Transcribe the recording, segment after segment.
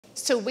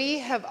So we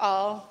have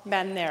all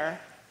been there.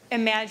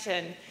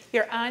 Imagine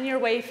you're on your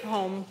way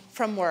home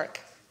from work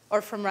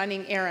or from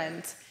running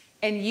errands,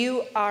 and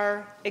you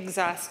are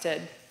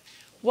exhausted.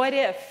 What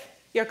if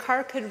your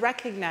car could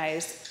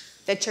recognize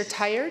that you're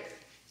tired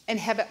and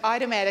have it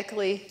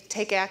automatically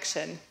take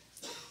action?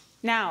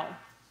 Now,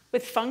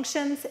 with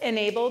functions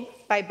enabled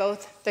by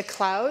both the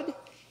cloud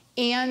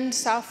and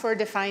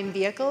software-defined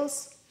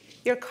vehicles,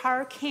 your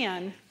car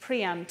can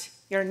preempt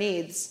your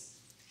needs.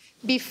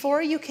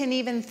 Before you can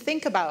even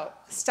think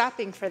about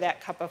stopping for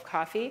that cup of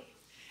coffee,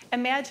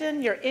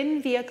 imagine your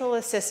in-vehicle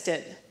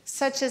assistant,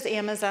 such as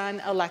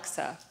Amazon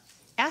Alexa,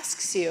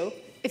 asks you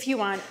if you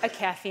want a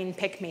caffeine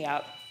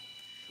pick-me-up.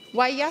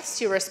 Why,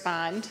 yes, you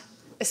respond,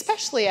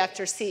 especially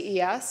after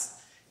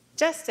CES,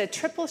 just a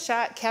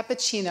triple-shot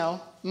cappuccino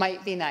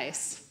might be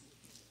nice.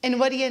 And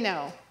what do you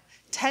know?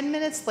 10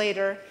 minutes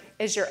later,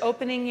 as you're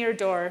opening your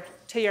door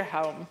to your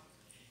home,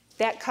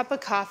 that cup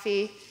of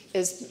coffee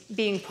is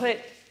being put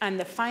on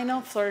the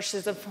final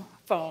flourishes of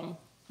foam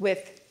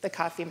with the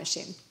coffee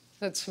machine.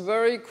 That's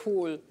very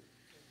cool.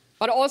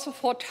 But also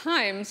for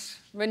times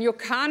when you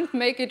can't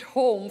make it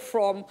home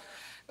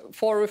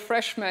for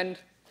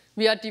refreshment,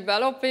 we are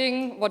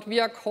developing what we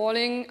are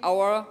calling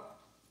our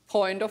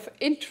point of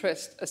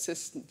interest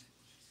assistant.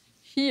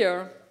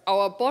 Here,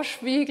 our Bosch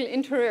vehicle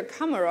interior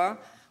camera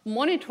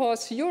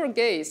monitors your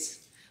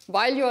gaze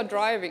while you are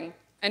driving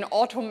and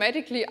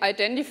automatically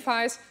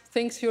identifies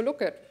things you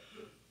look at.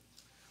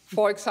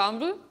 For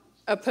example,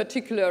 a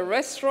particular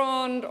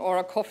restaurant or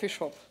a coffee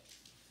shop.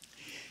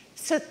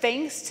 So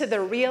thanks to the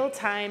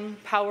real-time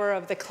power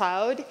of the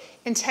cloud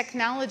and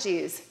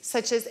technologies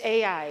such as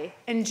AI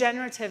and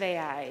generative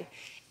AI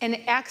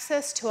and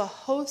access to a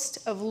host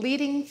of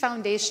leading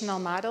foundational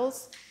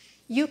models,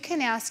 you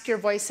can ask your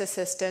voice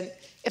assistant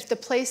if the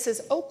place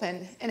is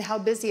open and how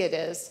busy it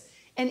is,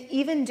 and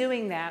even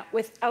doing that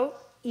without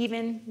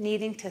even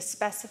needing to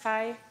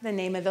specify the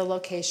name of the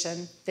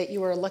location that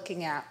you are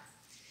looking at.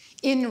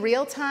 In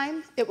real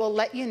time, it will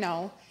let you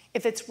know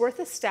if it's worth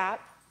a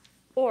stop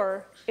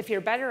or if you're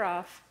better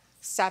off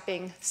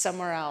stopping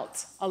somewhere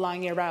else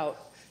along your route,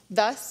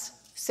 thus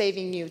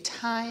saving you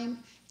time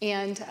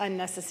and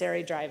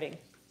unnecessary driving.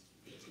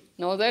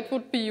 Now that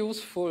would be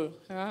useful.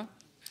 Yeah?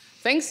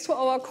 Thanks to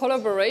our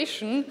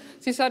collaboration,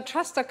 these are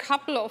just a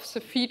couple of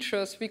the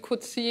features we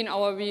could see in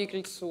our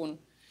vehicles soon.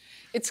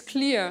 It's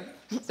clear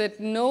that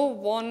no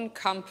one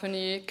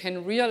company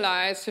can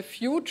realize the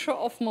future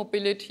of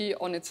mobility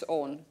on its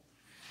own.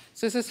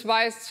 This is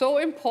why it's so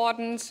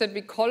important that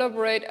we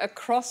collaborate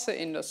across the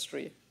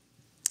industry.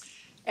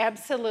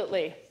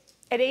 Absolutely.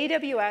 At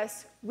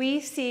AWS, we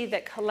see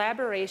that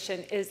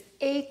collaboration is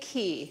a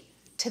key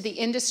to the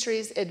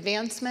industry's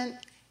advancement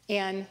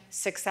and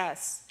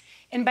success.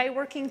 And by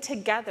working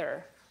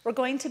together, we're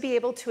going to be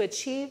able to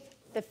achieve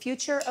the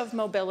future of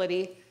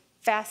mobility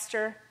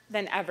faster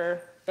than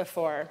ever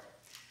before.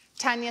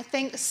 Tanya,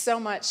 thanks so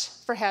much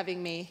for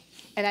having me,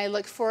 and I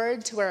look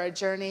forward to where our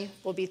journey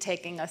will be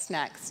taking us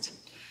next.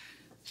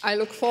 I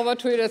look forward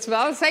to it as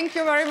well. Thank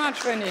you very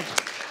much, Rennie.